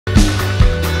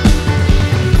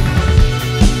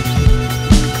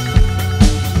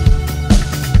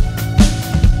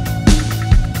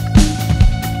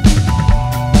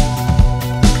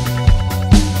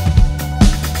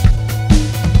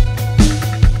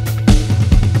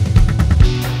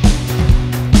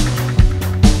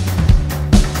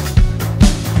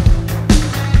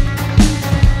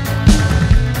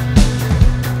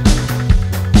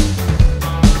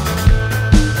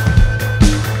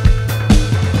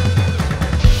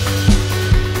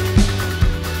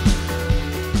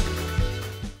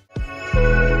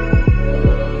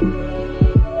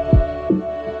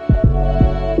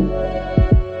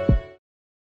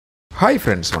Hi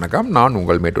friends, வணக்கம். நான்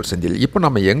உங்கள் மேட்டூர் செந்தில். இப்போ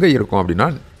நம்ம எங்கே இருக்கோம் அப்படின்னா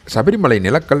சபரிமலை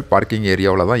நிலக்கல் பார்க்கிங்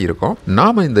ஏரியாவில் தான் இருக்கோம்.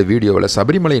 நாம இந்த வீடியோவில்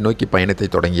சபரிமலை நோக்கி பயணத்தை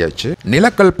தொடங்கியாச்சு.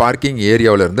 நிலக்கல் பார்க்கிங்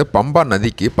ஏரியாவிலிருந்து பம்பா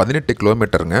நதிக்கு 18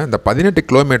 கிலோமீட்டருங்க. இந்த 18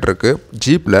 கிலோமீட்டருக்கு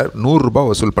ஜீப்பில் 100 ரூபாய்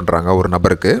வசூல் பண்ணுறாங்க ஒரு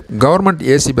நபருக்கு. கவர்மெண்ட்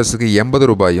ஏசி பஸ்ஸுக்கு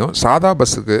 80 ரூபாயும் சாதா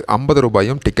பஸ்ஸுக்கு 50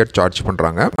 ரூபாயும் டிக்கெட் சார்ஜ்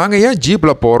பண்ணுறாங்க. நாங்கள் ஏன்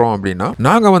ஜீப்பில் போகிறோம் அப்படின்னா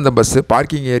நாங்கள் வந்த பஸ்ஸு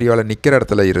பார்க்கிங் ஏரியாவில் நிற்கிற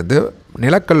இடத்துல இருந்து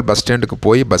நிலக்கல் பஸ் ஸ்டாண்டுக்கு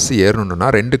போய் பஸ் ஏறணும்னா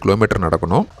 2 கிலோமீட்டர்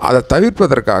நடக்கணும். அதை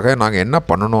தவிர்ப்பதற்காக நாங்கள் என்ன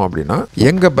பண்ணணும் அப்படின்னா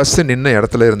எங்கள் பஸ்ஸு நின்ன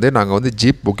இடத்துல இருந்தே நாங்கள் வந்து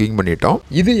ஜீப் புக்கிங் பண்ணிட்டோம்.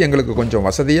 இது எங்களுக்கு கொஞ்சம்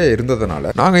வசதியாக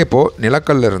இருந்ததுனால நாங்கள் இப்போது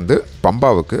நிலக்கல்ல இருந்து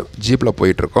பம்பாவுக்கு ஜீப்பில்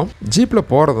போயிட்டுருக்கோம். ஜீப்பில்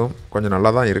போகிறதும் கொஞ்சம்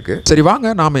நல்லா தான் இருக்குது. சரி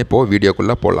வாங்க நாம் இப்போது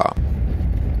வீடியோக்குள்ளே போகலாம்.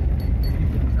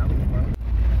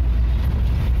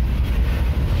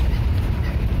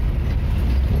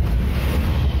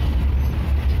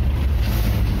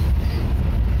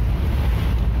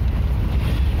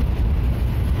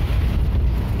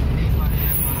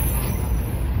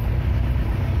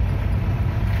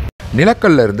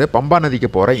 நிலக்கல்ல இருந்து பம்பா நதிக்கு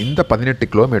போகிற இந்த 18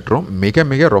 கிலோமீட்டரும் மிக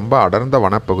மிக ரொம்ப அடர்ந்த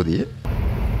வனப்பகுதி.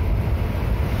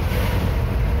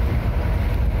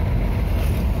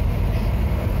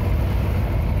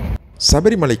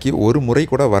 சபரிமலைக்கு ஒரு முறை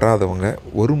கூட வராதவங்க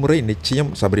ஒரு முறை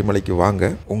நிச்சயம் சபரிமலைக்கு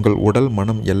வாங்க. உங்கள் உடல்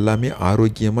மனம் எல்லாமே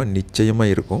ஆரோக்கியமாக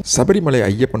நிச்சயமாக இருக்கும். சபரிமலை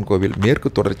ஐயப்பன் கோவில்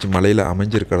மேற்கு தொடர்ச்சி மலையில்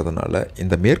அமைஞ்சிருக்கிறதுனால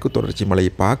இந்த மேற்கு தொடர்ச்சி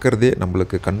மலையை பார்க்குறதே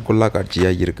நம்மளுக்கு கண்கொள்ளா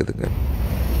காட்சியாக இருக்குதுங்க.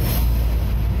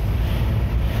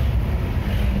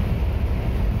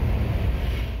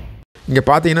 இங்கே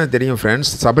பார்த்தீங்கன்னா தெரியும் ஃப்ரெண்ட்ஸ்,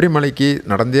 சபரிமலைக்கு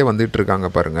நடந்தே வந்துட்டு இருக்காங்க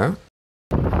பாருங்கள்.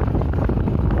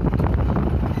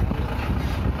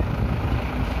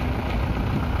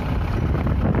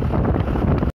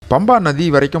 பம்பா நதி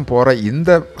வரைக்கும் போகிற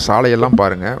இந்த சாலையெல்லாம்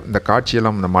பாருங்கள், இந்த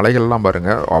காட்சியெல்லாம் இந்த மலைகள்லாம்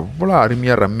பாருங்கள், அவ்வளோ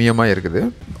அருமையாக ரம்மியமாக இருக்குது.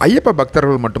 ஐயப்ப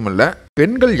பக்தர்கள் மட்டுமல்ல,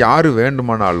 பெண்கள் யார்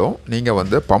வேண்டுமானாலும் நீங்கள்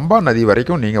வந்து பம்பா நதி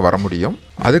வரைக்கும் நீங்கள் வர முடியும்.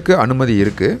 அதுக்கு அனுமதி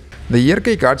இருக்குது. இந்த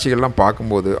இயற்கை காட்சிகள்லாம்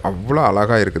பார்க்கும்போது அவ்வளோ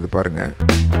அழகாக இருக்குது பாருங்கள்.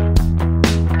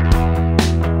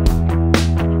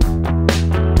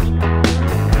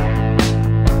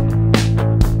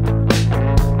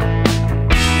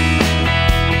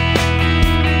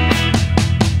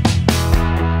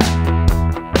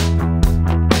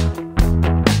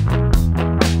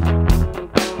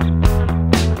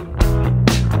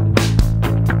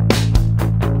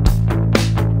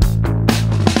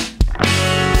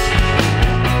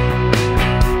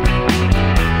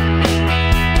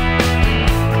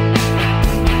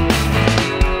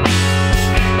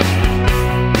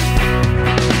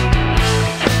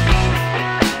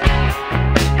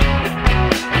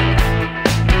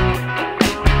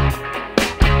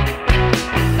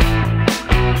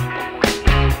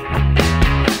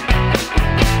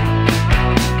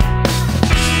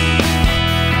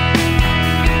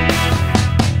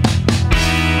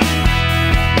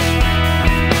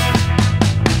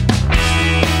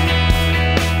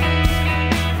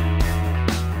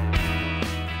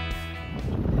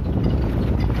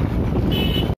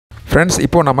 ஃப்ரெண்ட்ஸ்,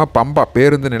 இப்போது நம்ம பம்பா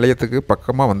பேருந்து நிலையத்துக்கு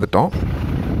பக்கமாக வந்துட்டோம்.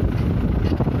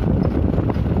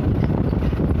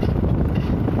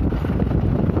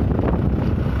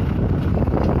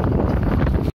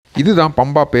 இதுதான்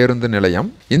பம்பா பேருந்து நிலையம்.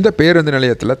 இந்த பேருந்து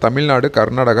நிலையத்தில் தமிழ்நாடு,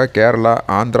 கர்நாடகா, கேரளா,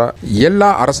 ஆந்திரா எல்லா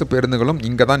அரசு பேருந்துகளும்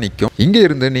இங்கே தான் நிற்கும். இங்கே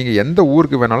இருந்து நீங்கள் எந்த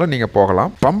ஊருக்கு வேணாலும் நீங்கள்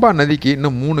போகலாம். பம்பா நதிக்கு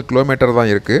இன்னும் 3 கிலோமீட்டர்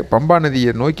தான் இருக்குது. பம்பா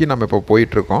நதியை நோக்கி நம்ம இப்போ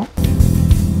போயிட்டுருக்கோம்.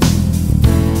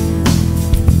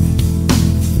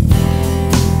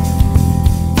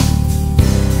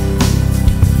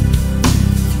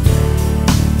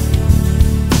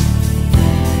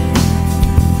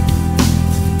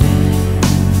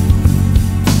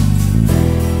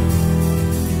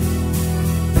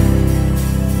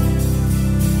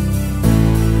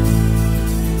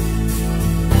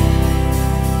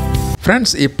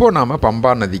 ஃப்ரெண்ட்ஸ், இப்போது நாம்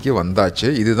பம்பா நதிக்கு வந்தாச்சு.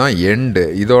 இதுதான் எண்டு.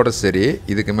 இதோட சரி,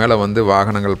 இதுக்கு மேலே வந்து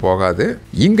வாகனங்கள் போகாது.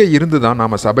 இங்கே இருந்து தான்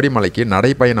நாம் சபரிமலைக்கு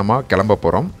நடைப்பயணமாக கிளம்ப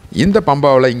போகிறோம். இந்த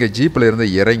பம்பாவில் இங்கே ஜீப்பில் இருந்து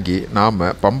இறங்கி நாம்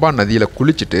பம்பா நதியில்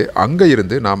குளிச்சுட்டு அங்கே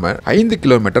இருந்து நாம் 5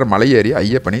 கிலோமீட்டர் மலையேறி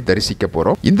ஐயப்பனை தரிசிக்க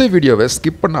போகிறோம். இந்த வீடியோவை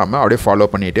ஸ்கிப் பண்ணாமல் அப்படியே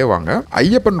ஃபாலோ பண்ணிகிட்டே வாங்க.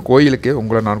 ஐயப்பன் கோயிலுக்கு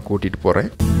உங்களை நான் கூட்டிகிட்டு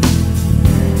போகிறேன்.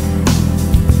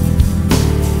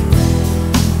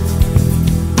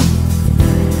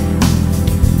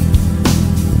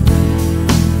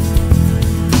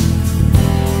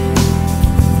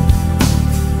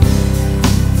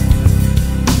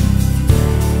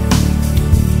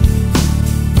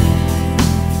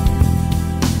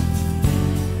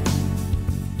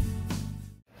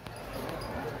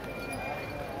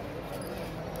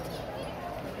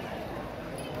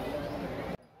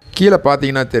 கீழே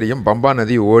பார்த்தீங்கன்னா தெரியும் பம்பா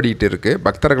நதி ஓடிட்டு இருக்கு.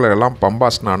 பக்தர்கள் எல்லாம் பம்பா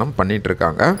ஸ்நானம் பண்ணிட்டு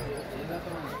இருக்காங்க.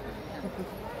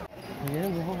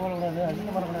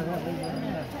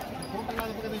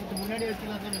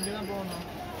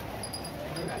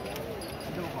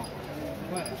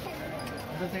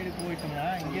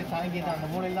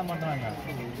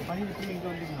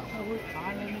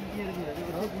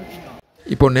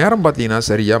 இப்போ நேரம் பார்த்தீங்கன்னா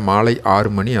சரியா மாலை 6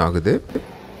 மணி ஆகுது.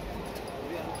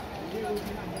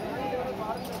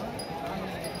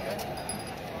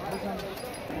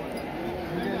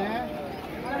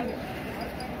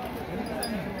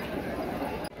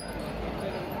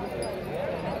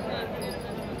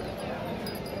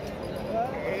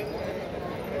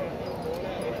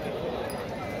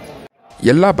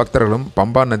 எல்லா பக்தர்களும்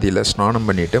பம்பா நதியில் ஸ்நானம்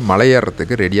பண்ணிட்டு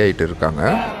மலையேறதுக்கு ரெடி ஆகிட்டு இருக்காங்க.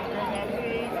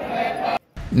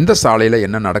 இந்த சாலையில்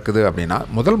என்ன நடக்குது அப்படின்னா,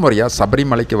 முதல் முறையாக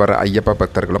சபரிமலைக்கு வர ஐயப்ப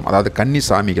பக்தர்களும், அதாவது கன்னி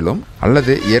சாமிகளும்,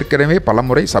 அல்லது ஏற்கனவே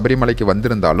பலமுறை சபரிமலைக்கு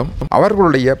வந்திருந்தாலும்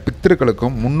அவர்களுடைய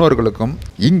பித்திருக்களுக்கும் முன்னோர்களுக்கும்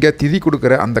இங்கே திதி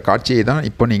கொடுக்குற அந்த காட்சியை தான்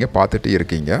இப்போ நீங்கள் பார்த்துட்டு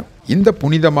இருக்கீங்க. இந்த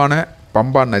புனிதமான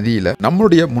பம்பா நதியில்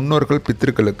நம்முடைய முன்னோர்கள்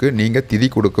பித்திருக்களுக்கு நீங்கள் திதி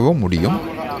கொடுக்கவும் முடியும்.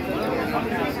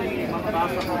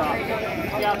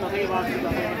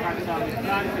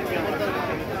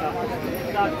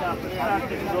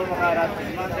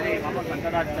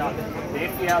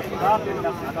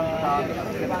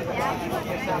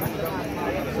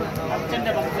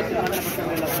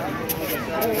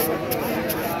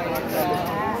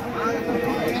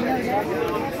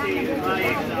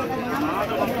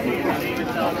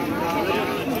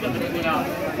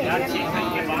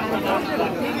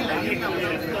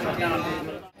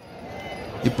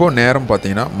 இப்போ நேரம்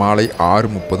பார்த்தீங்கன்னா மாலை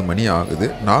 6:30 மணி ஆகுது.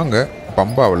 நாங்கள்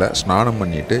பம்பாவில் ஸ்நானம்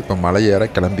பண்ணிவிட்டு இப்போ மலையேற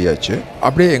கிளம்பியாச்சு.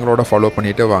 அப்படியே எங்களோட ஃபாலோ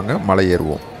பண்ணிவிட்டு வாங்க மலை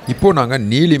ஏறுவோம். இப்போது நாங்கள்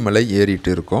நீலிமலை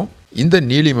ஏறிட்டு இருக்கோம். இந்த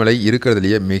நீலிமலை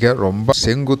இருக்கிறதுலையே மிக ரொம்ப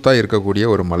செங்குத்தாக இருக்கக்கூடிய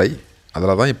ஒரு மலை.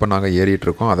 அதில் தான் இப்போ நாங்கள்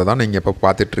ஏறிட்டுருக்கோம். அதை தான் நீங்கள் இப்போ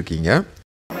பார்த்துட்ருக்கீங்க.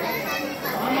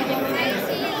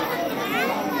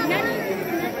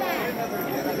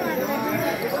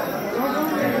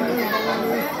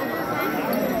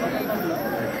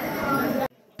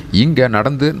 இங்கே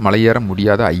நடந்து மலையேற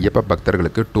முடியாத ஐயப்ப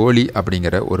பக்தர்களுக்கு டோலி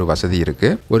அப்படிங்கிற ஒரு வசதி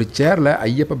இருக்குது. ஒரு சேரில்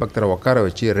ஐயப்ப பக்தரை உட்கார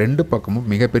வச்சு 2 பக்கமும்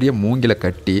மிகப்பெரிய மூங்கில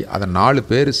கட்டி அதை 4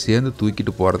 பேர் சேர்ந்து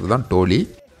தூக்கிட்டு போகிறது தான் டோலி.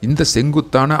 இந்த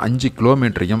செங்குத்தான 5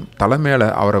 கிலோமீட்டரையும் தலை மேலே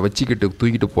அவரை வச்சுக்கிட்டு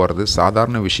தூக்கிட்டு போகிறது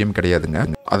சாதாரண விஷயம் கிடையாதுங்க.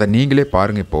 அதை நீங்களே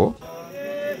பாருங்கள். இப்போது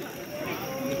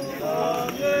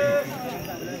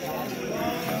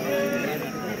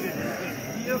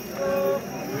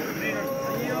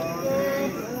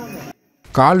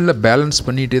காலில் பேலன்ஸ்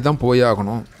பண்ணிகிட்டே தான்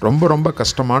போயாகணும். ரொம்ப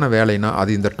கஷ்டமான வேலைனா அது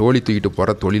இந்த டோலி தூக்கிட்டு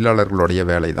போகிற தொழிலாளர்களுடைய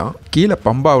வேலை தான். கீழே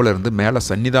பம்பாவிலேருந்து மேலே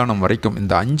சன்னிதானம் வரைக்கும்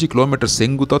இந்த 5 கிலோமீட்டர்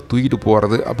செங்குத்தாக தூக்கிட்டு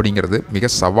போகிறது அப்படிங்கிறது மிக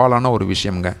சவாலான ஒரு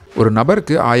விஷயங்க. ஒரு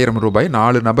நபருக்கு 1000 ரூபாய்,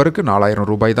 4 நபருக்கு 4000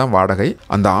 ரூபாய் தான் வாடகை.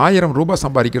 அந்த 1000 ரூபாய்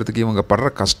சம்பாதிக்கிறதுக்கு இவங்க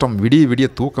படுற கஷ்டம், விடிய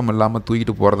தூக்கம் இல்லாமல்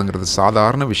தூக்கிட்டு போகிறதுங்கிறது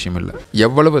சாதாரண விஷயம் இல்லை.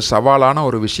 எவ்வளவு சவாலான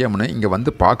ஒரு விஷயம்னு இங்கே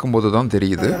வந்து பார்க்கும்போது தான்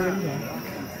தெரியுது.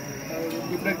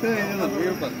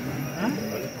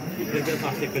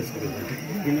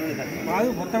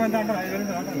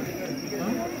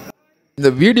 இந்த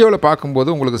வீடியோவில் பார்க்கும்போது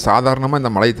உங்களுக்கு சாதாரணமாக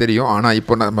இந்த மலை தெரியும். ஆனால்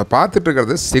இப்போ நம்ம பார்த்துட்டு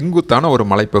இருக்கிறது செங்குத்தான ஒரு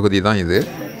மலைப்பகுதி தான் இது.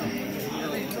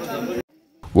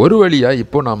 ஒரு வழியாக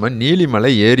இப்போ நாம் நீலிமலை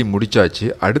ஏறி முடிச்சாச்சு.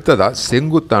 அடுத்ததாக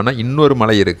செங்குத்தான இன்னொரு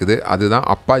மலை இருக்குது. அதுதான்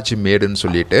அப்பாச்சி மேடுன்னு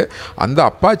சொல்லிட்டு, அந்த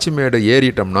அப்பாச்சி மேடு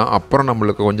ஏறிட்டோம்னா அப்புறம்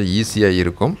நம்மளுக்கு கொஞ்சம் ஈஸியாக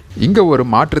இருக்கும். இங்கே ஒரு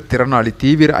மாற்றுத்திறனாளி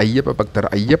தீவிர ஐயப்ப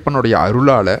பக்தர் ஐயப்பனுடைய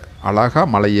அருளால் அழகாக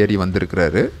மலை ஏறி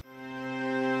வந்திருக்கிறாரு.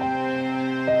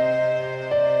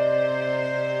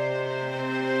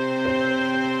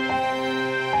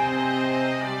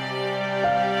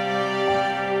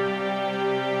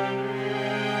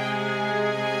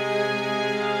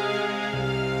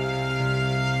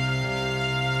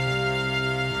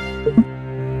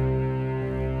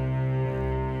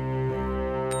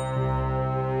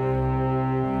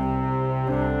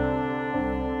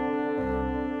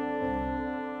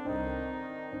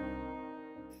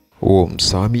 ஓம்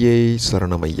சாமியே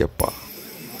சரணமையப்பா.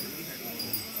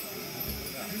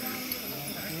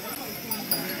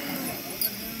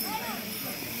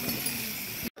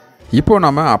 இப்போ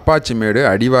நம்ம அப்பாச்சி மேடு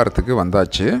அடிவாரத்துக்கு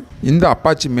வந்தாச்சு. இந்த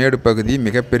அப்பாச்சி மேடு பகுதி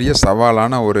மிகப்பெரிய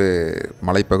சவாலான ஒரு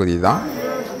மலைப்பகுதி தான்.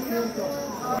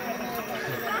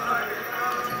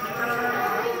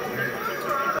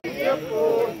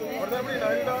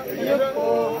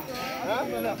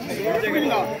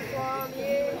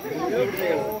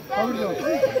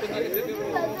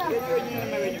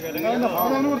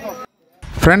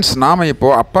 ஃப்ரெண்ட்ஸ், நாம்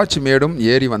இப்போது அப்பாச்சி மேடும்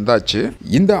ஏறி வந்தாச்சு.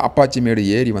 இந்த அப்பாச்சி மேடு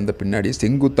ஏறி வந்த பின்னாடி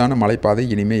செங்குத்தான மலைப்பாதை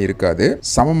இனிமேல் இருக்காது.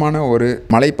 சமமான ஒரு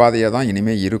மலைப்பாதையாக தான்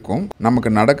இனிமேல் இருக்கும்.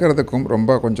 நமக்கு நடக்கிறதுக்கும்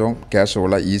ரொம்ப கொஞ்சம்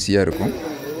கேஷுவலாக ஈஸியாக இருக்கும்.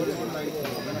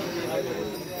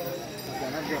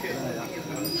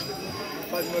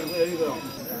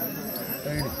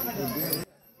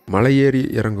 மலையேறி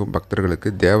இறங்கும் பக்தர்களுக்கு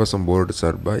தேவசம் போர்டு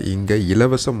சார்பாக இங்கே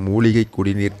இலவச மூலிகை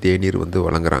குடிநீர் தேநீர் வந்து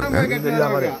வழங்குறாங்க.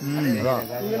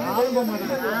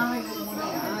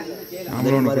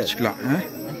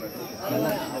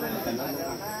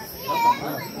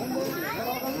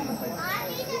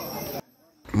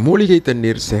 மூலிகை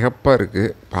தண்ணீர் சிகப்பாக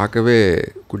இருக்குது, பார்க்கவே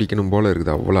குடிக்கணும் போல்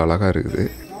இருக்குது, அவ்வளோ அழகாக இருக்குது.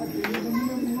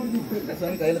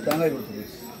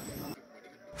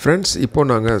 ஃப்ரெண்ட்ஸ், இப்போது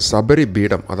நாங்கள் சபரி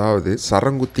பீடம், அதாவது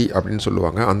சரங்குத்தி அப்படின்னு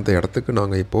சொல்லுவாங்க, அந்த இடத்துக்கு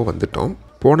நாங்கள் இப்போது வந்துட்டோம்.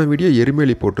 போன வீடியோ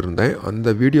எருமேலி போட்டிருந்தேன். அந்த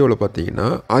வீடியோவில் பார்த்தீங்கன்னா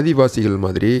ஆதிவாசிகள்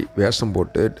மாதிரி வேஷம்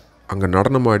போட்டு அங்கே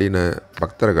நடனமாடின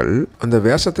பக்தர்கள் அந்த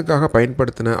வேஷத்துக்காக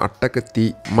பயன்படுத்தின அட்டைக்கத்தி,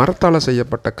 மரத்தால்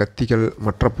செய்யப்பட்ட கத்திகள்,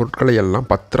 மற்ற பொருட்களை எல்லாம்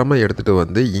பத்திரமா எடுத்துகிட்டு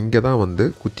வந்து இங்கே தான் வந்து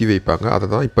குத்தி வைப்பாங்க. அதை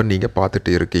தான் இப்போ நீங்கள்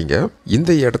பார்த்துட்டு இருக்கீங்க.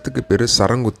 இந்த இடத்துக்கு பேர்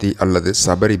சரங்குத்தி அல்லது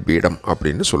சபரி பீடம்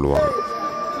அப்படின்னு சொல்லுவாங்க.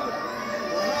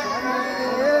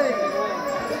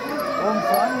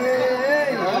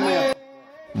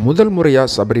 முதல் முறையாக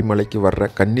சபரிமலைக்கு வர்ற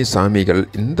கன்னிசாமிகள்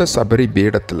இந்த சபரி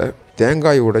பீடத்தில்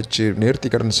தேங்காய் உடைச்சி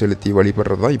நேர்த்திக்கடன் செலுத்தி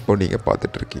வழிபடுறது தான் இப்போ நீங்கள்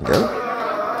பார்த்துட்ருக்கீங்க.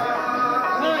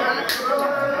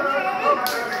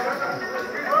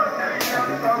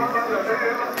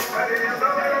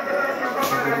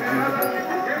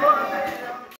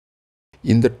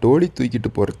 இந்த டோலி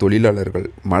தூக்கிட்டு போகிற தொழிலாளர்கள்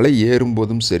மலை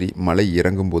ஏறும்போதும் சரி, மலை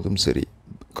இறங்கும் போதும் சரி,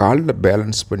 காலில்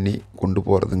பேலன்ஸ் பண்ணி கொண்டு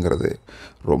போகிறதுங்கிறது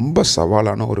ரொம்ப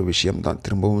சவாலான ஒரு விஷயம்தான்.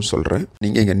 திரும்பவும் சொல்கிறேன்,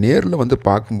 நீங்கள் இங்கே நேரில் வந்து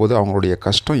பார்க்கும்போது அவங்களுடைய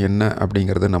கஷ்டம் என்ன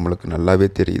அப்படிங்கிறது நம்மளுக்கு நல்லாவே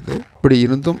தெரியுது. இப்படி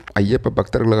இருந்தும் ஐயப்ப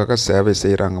பக்தர்களுக்காக சேவை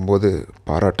செய்கிறாங்க போது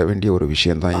பாராட்ட வேண்டிய ஒரு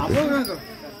விஷயந்தான் இது.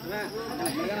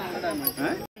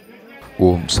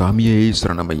 ஓம் சாமியே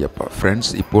சரணமையப்பா. ஃப்ரெண்ட்ஸ்,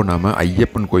 இப்போது நாம்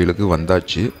ஐயப்பன் கோயிலுக்கு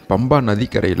வந்தாச்சு. பம்பா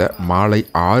நதிக்கரையில் மாலை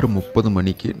 6:30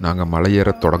 மணிக்கு நாங்கள் மலையேற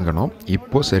தொடங்கினோம்.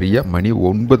 இப்போது சரியாக மணி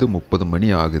 9:30 மணி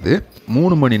ஆகுது.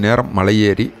 3 மணி நேரம்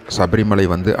மலையேறி சபரிமலை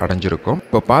வந்து அடைஞ்சிருக்கோம்.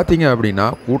 இப்போ பார்த்தீங்க அப்படின்னா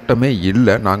கூட்டமே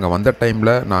இல்லை. நாங்கள் வந்த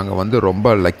டைமில் நாங்கள் வந்து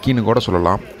ரொம்ப லக்கின்னு கூட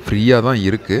சொல்லலாம், ஃப்ரீயாக தான்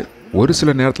இருக்குது. ஒரு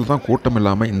சில நேரத்தில் தான் கூட்டம்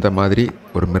இல்லாமல் இந்த மாதிரி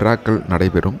ஒரு மிராக்கள்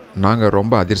நடைபெறும். நாங்கள்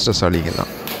ரொம்ப அதிர்ஷ்டசாலிங்க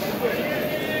தான்.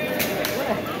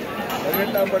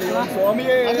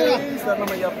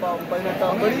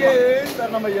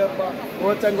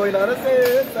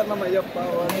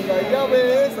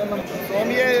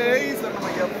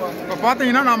 இப்போ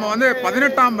பார்த்தீங்கன்னா நம்ம வந்து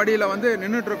 18ஆம் படியில் வந்து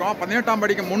நின்றுட்டு இருக்கோம். 18ஆம்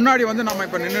படிக்கு முன்னாடி வந்து நம்ம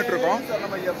இப்போ நின்றுட்டு இருக்கோம்.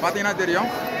 பார்த்தீங்கன்னா தெரியும்.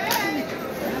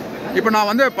 இப்போ நான்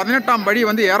வந்து 18ஆம் படி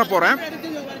வந்து ஏற போகிறேன்.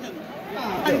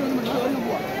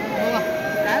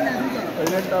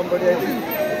 18ஆம் படி.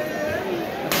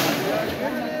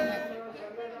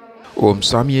 ஓம்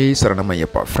சாமியே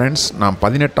சரணமையப்பா. ஃப்ரெண்ட்ஸ், நான்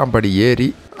 18ஆம் படி ஏறி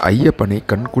ஐயப்பனை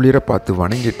கண்குளிர பார்த்து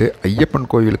வணங்கிட்டு ஐயப்பன்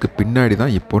கோவிலுக்கு பின்னாடி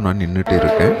தான் இப்போது நான் நின்றுட்டு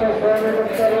இருக்கேன்.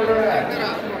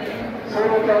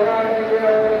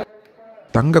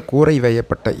 தங்க கூரை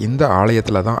வேயப்பட்ட இந்த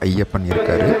ஆலயத்தில் தான் ஐயப்பன்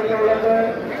இருக்கார்.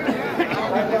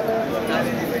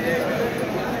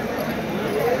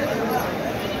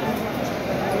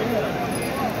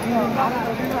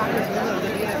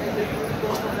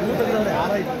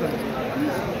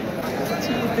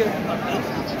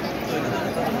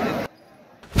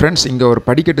 ஃப்ரெண்ட்ஸ், இங்கே ஒரு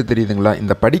படிக்கட்டு தெரியுதுங்களா?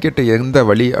 இந்த படிக்கட்டு எந்த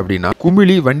வழி அப்படின்னா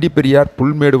குமிழி வண்டி பெரியார்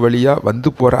புல்மேடு வழியாக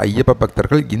வந்து போகிற ஐயப்ப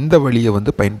பக்தர்கள் இந்த வழியை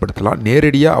வந்து பயன்படுத்தலாம்.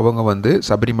 நேரடியாக அவங்க வந்து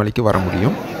சபரிமலைக்கு வர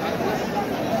முடியும்.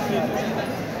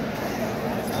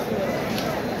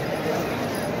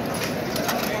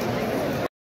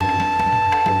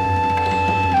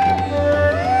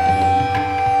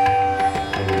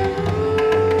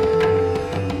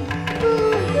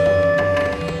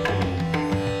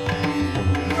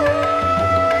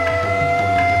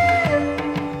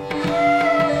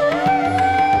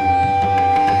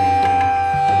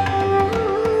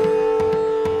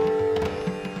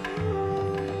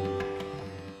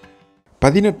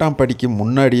 பதினெட்டாம் படிக்கு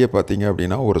முன்னாடியே பார்த்தீங்க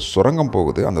அப்படின்னா ஒரு சுரங்கம்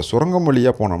போகுது. அந்த சுரங்கம்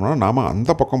வழியாக போனோம்னா நாம்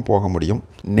அந்த பக்கம் போக முடியும்.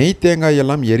 நெய் தேங்காய்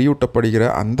எல்லாம் எரியூட்டப்படுகிற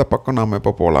அந்த பக்கம் நாம்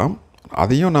இப்போ போகலாம்.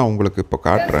 அதையும் நான் உங்களுக்கு இப்போ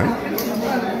காட்டுறேன்.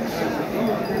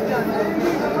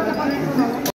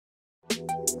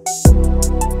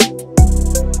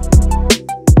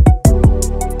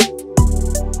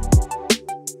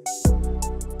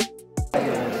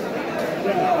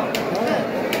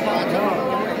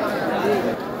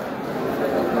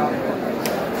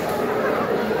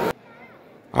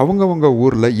 அவங்கவுங்க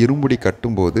ஊரில் இருமுடி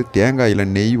கட்டும்போது தேங்காயில்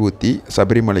நெய் ஊற்றி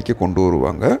சபரிமலைக்கு கொண்டு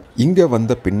வருவாங்க. இங்கே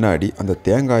வந்த பின்னாடி அந்த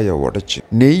தேங்காயை உடைச்சி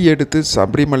நெய் எடுத்து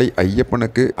சபரிமலை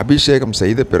ஐயப்பனுக்கு அபிஷேகம்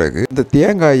செய்த பிறகு இந்த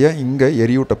தேங்காயை இங்கே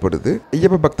எரியூட்டப்படுது.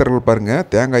 ஐயப்ப பக்தர்கள் பாருங்கள்,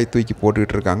 தேங்காய் தூக்கி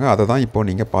போட்டுக்கிட்டு இருக்காங்க. அதை தான் இப்போ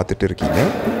நீங்கள் பார்த்துட்டு இருக்கீங்க.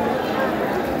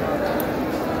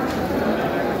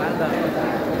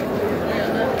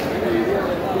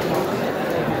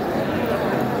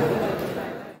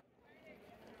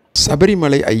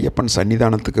 சபரிமலை ஐயப்பன்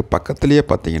சன்னிதானத்துக்கு பக்கத்துலேயே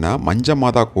பார்த்தீங்கன்னா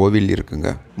மஞ்சமாதா கோவில் இருக்குங்க.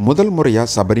 முதல்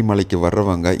முறையாக சபரிமலைக்கு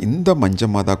வர்றவங்க இந்த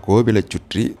மஞ்சமாதா கோவிலை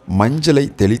சுற்றி மஞ்சளை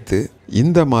தெளித்து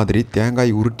இந்த மாதிரி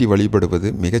தேங்காய் உருட்டி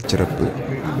வழிபடுவது மிகச்சிறப்பு.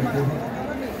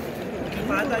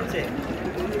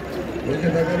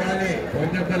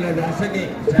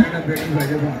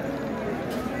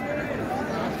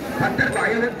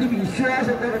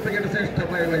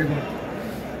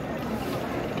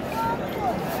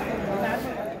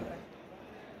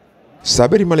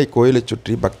 சபரிமலை கோயிலை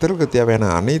சுற்றி பக்தர்களுக்கு தேவையான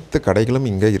அனைத்து கடைகளும்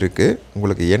இங்கே இருக்குது.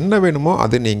 உங்களுக்கு என்ன வேணுமோ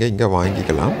அது நீங்கள் இங்கே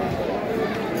வாங்கிக்கலாம்.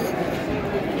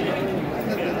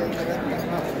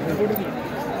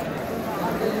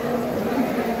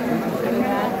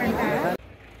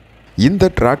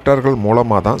 இந்த டிராக்டர்கள்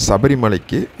மூலமாக தான்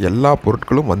சபரிமலைக்கு எல்லா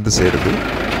பொருட்களும் வந்து சேருது.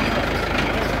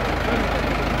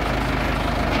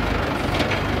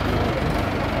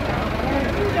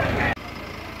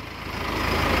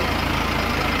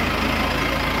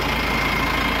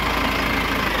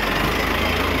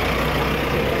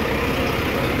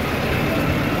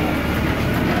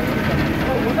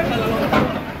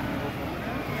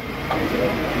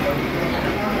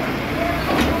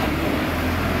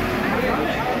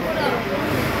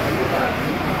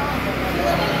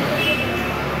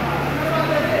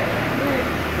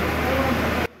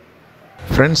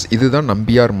 ஃப்ரெண்ட்ஸ், இதுதான்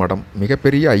நம்பியார் மடம்.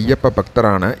 மிகப்பெரிய ஐயப்ப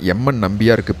பக்தரான எம்என்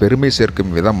நம்பியாருக்கு பெருமை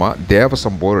சேர்க்கும் விதமாக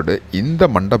தேவசம் போர்டு இந்த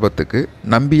மண்டபத்துக்கு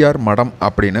நம்பியார் மடம்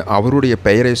அப்படின்னு அவருடைய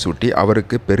பெயரை சூட்டி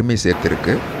அவருக்கு பெருமை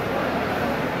சேர்த்திருக்கு.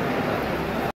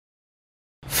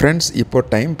 ஃப்ரெண்ட்ஸ், இப்போ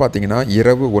டைம் பார்த்தீங்கன்னா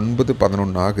இரவு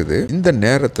 9:11 ஆகுது. இந்த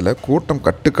நேரத்தில் கூட்டம்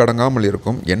கட்டுக்கடங்காமல்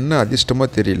இருக்கும். என்ன அதிர்ஷ்டமோ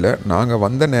தெரியல, நாங்கள்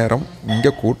வந்த நேரம்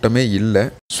இங்கே கூட்டமே இல்லை.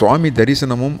 சுவாமி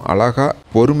தரிசனமும் அழகாக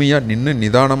பொறுமையாக நின்று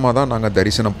நிதானமாக தான் நாங்கள்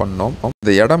தரிசனம் பண்ணோம்.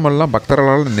 இந்த இடமெல்லாம்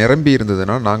பக்தர்களால் நிரம்பி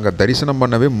இருந்ததுன்னா நாங்கள் தரிசனம்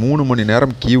பண்ணவே 3 மணி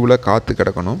நேரம் கியூவில் காத்து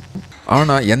கிடக்கணும்.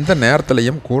 ஆனால் எந்த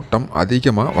நேரத்துலையும் கூட்டம்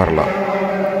அதிகமாக வரலாம்.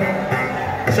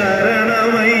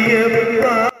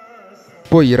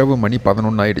 இப்போது இரவு மணி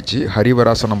 11 ஆயிடுச்சு.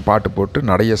 ஹரிவராசனம் பாட்டு போட்டு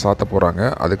நடையை சாத்த போகிறாங்க.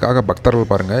 அதுக்காக பக்தர்கள்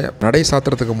பாருங்கள், நடை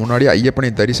சாத்துறதுக்கு முன்னாடி ஐயப்பனை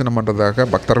தரிசனம் பண்ணுறதாக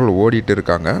பக்தர்கள் ஓடிட்டு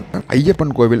இருக்காங்க.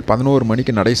 ஐயப்பன் கோவில் 11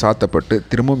 மணிக்கு நடை சாத்தப்பட்டு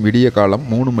திரும்பவும் விடிய காலம்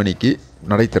 3 மணிக்கு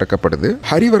நடை திறக்கப்படுது.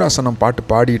 ஹரிவராசனம் பாட்டு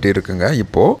பாடிட்டு இருக்குங்க.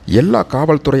 இப்போ எல்லா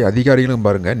காவல்துறை அதிகாரிகளும்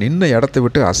பாருங்க நின்ன இடத்தை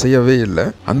விட்டு அசையவே இல்லை.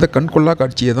 அந்த கண்கொள்ளா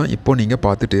காட்சியை தான் இப்போ நீங்க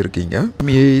பார்த்துட்டு இருக்கீங்க.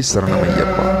 சரணம்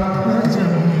ஐயப்பா.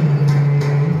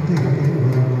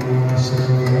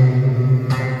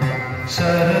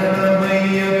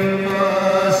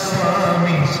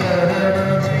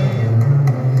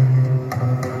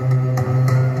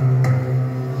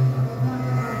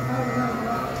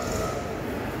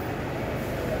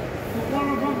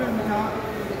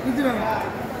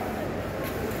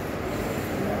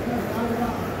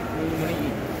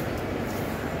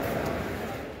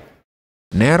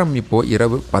 நேரம் இப்போது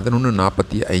இரவு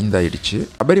 11:45 ஆயிடுச்சு.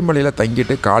 சபரிமலையில்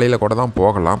தங்கிட்டு காலையில் கூட தான்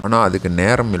போகலாம், ஆனால் அதுக்கு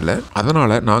நேரம் இல்லை.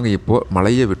 அதனால் நாங்கள் இப்போது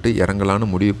மலையை விட்டு இறங்கலான்னு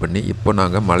முடிவு பண்ணி இப்போ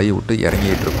நாங்கள் மலையை விட்டு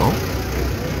இறங்கிட்டு இருக்கோம்.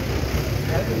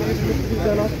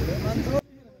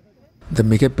 இந்த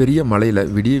மிகப்பெரிய மலையில்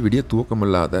விடிய விடிய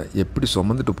தூக்கமில்லாத எப்படி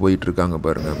சுமந்துட்டு போயிட்டு இருக்காங்க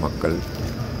பாருங்கள் மக்கள்.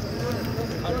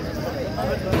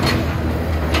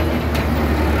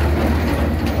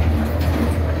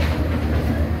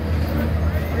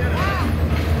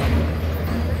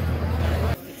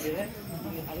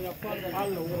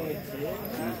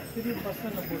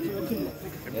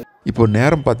 இப்போ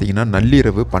நேரம் பார்த்தீங்கன்னா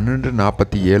நள்ளிரவு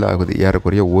 12:47 ஆகுது.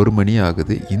 ஏறக்குறைய 1 மணி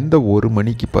ஆகுது. இந்த 1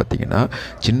 மணிக்கு பார்த்தீங்கன்னா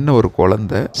சின்ன ஒரு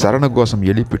குழந்தை சரணகோஷம்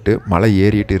எழுப்பிட்டு மலை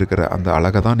ஏறிட்டு இருக்கிற அந்த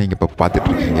அழகை தான் நீங்கள் இப்போ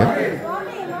பார்த்துட்டு இருக்கீங்க.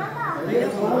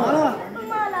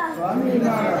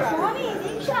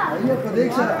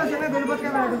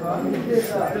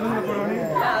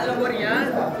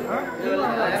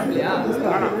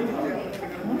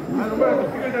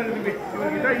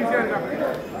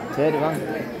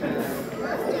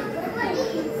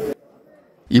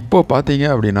 இப்போ பார்த்தீங்க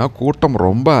அப்படின்னா கூட்டம்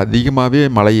ரொம்ப அதிகமாகவே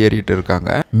மலை ஏறிட்டு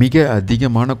இருக்காங்க. மிக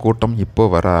அதிகமான கூட்டம் இப்போ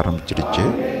வர ஆரம்பிச்சிடுச்சு.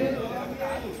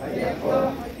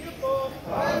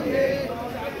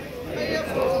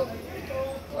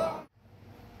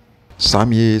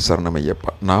 சாமியே சரணம்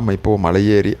ஐயப்பா. நாம் இப்போது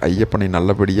மலையேறி ஐயப்பனை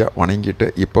நல்லபடியாக வணங்கிட்டு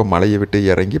இப்போ மலையை விட்டு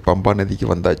இறங்கி பம்பா நதிக்கு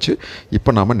வந்தாச்சு. இப்போ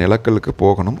நாம் நிலக்கலுக்கு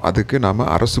போகணும். அதுக்கு நாம்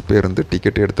அரசு பேருந்து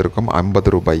டிக்கெட் எடுத்திருக்கோம்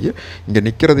 50 ரூபாய். இங்கே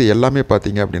நிற்கிறது எல்லாமே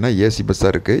பார்த்தீங்க அப்படின்னா ஏசி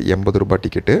பஸ்ஸாக இருக்குது. 80 ரூபாய்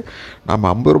டிக்கெட்டு. நாம்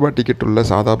 50 ரூபாய் டிக்கெட் உள்ள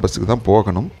சாதா பஸ்ஸுக்கு தான்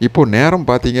போகணும். இப்போது நேரம்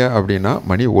பார்த்தீங்க அப்படின்னா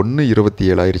மணி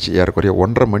 1:27 ஆயிடுச்சு. ஏறக்குறைய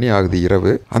 1:30 மணி ஆகுது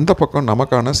இரவு. அந்த பக்கம்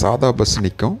நமக்கான சாதா பஸ்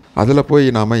நிற்கும். அதில் போய்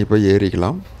நாம் இப்போ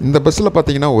ஏறிக்கலாம். இந்த பஸ்ஸில்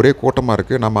பார்த்தீங்கன்னா ஒரே கூட்டமாக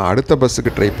இருக்குது. நம்ம அடுத்த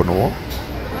பஸ்ஸுக்கு ட்ரை பண்ணுவோம்.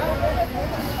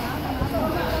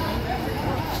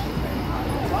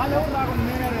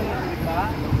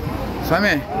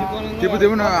 சாமி திப்பு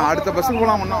திப்புன்னு அடுத்த பஸ்ஸுக்கு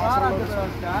போகலாம் ஒன்றும் அவசரம்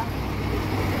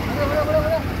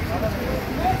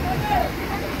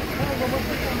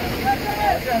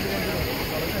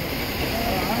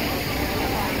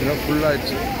இதெல்லாம்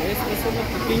ஃபுல்லாகிடுச்சு.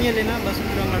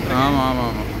 ஆமாம் ஆமாம்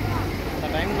ஆமாம்.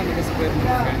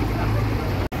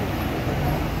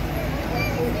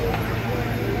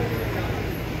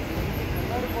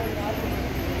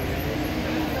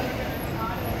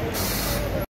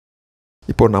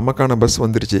 இப்போ நமக்கான பஸ்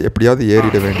வந்துருச்சு, எப்படியாவது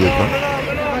ஏறிட வேண்டியதுதான்.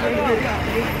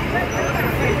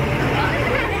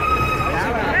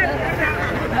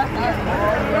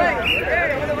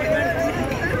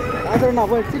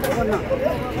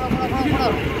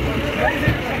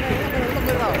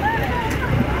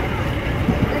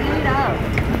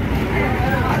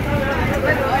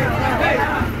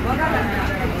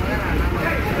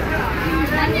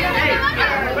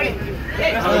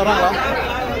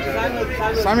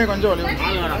 சாமி கொஞ்சம் வலி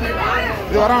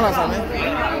இது வராங்களா சாமி?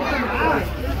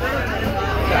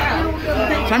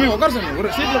 சாமி உட்கார் சாமி, ஒரு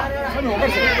சீட்ல சாமி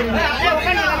உட்கார் சாமி.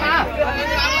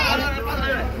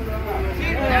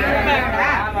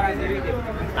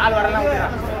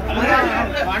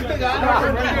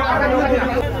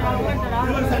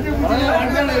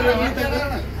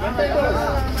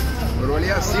 ஒரு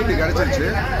வழியா சீட்டு கிடைச்சிருச்சு.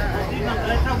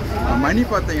 மணி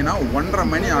பார்த்தீங்கன்னா 1:30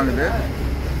 மணி ஆகுது.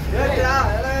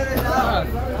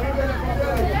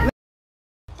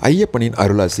 ஐயப்பனின்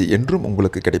அருளாசி என்றும்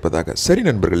உங்களுக்கு கிடைப்பதாக. சரி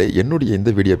நண்பர்களே, என்னுடைய இந்த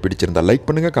வீடியோ பிடிச்சிருந்தால் லைக்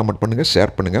பண்ணுங்கள், கமெண்ட் பண்ணுங்கள்,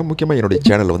 ஷேர் பண்ணுங்கள். முக்கியமாக என்னுடைய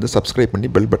சேனலை வந்து சப்ஸ்கிரைப் பண்ணி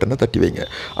பெல் பட்டனை தட்டி வைங்க.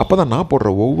 அப்போ தான் நான்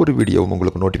போடுற ஒவ்வொரு வீடியோவும்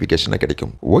உங்களுக்கு நோட்டிஃபிகேஷனாக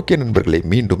கிடைக்கும். ஓகே நண்பர்களே,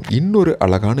 மீண்டும் இன்னொரு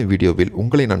அழகான வீடியோவில்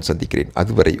உங்களை நான் சந்திக்கிறேன்.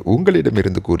 அதுவரை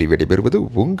உங்களிடமிருந்து கூறி விடைபெறுவது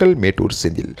உங்கள் மேட்டூர்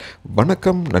செந்தில்.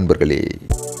 வணக்கம் நண்பர்களே.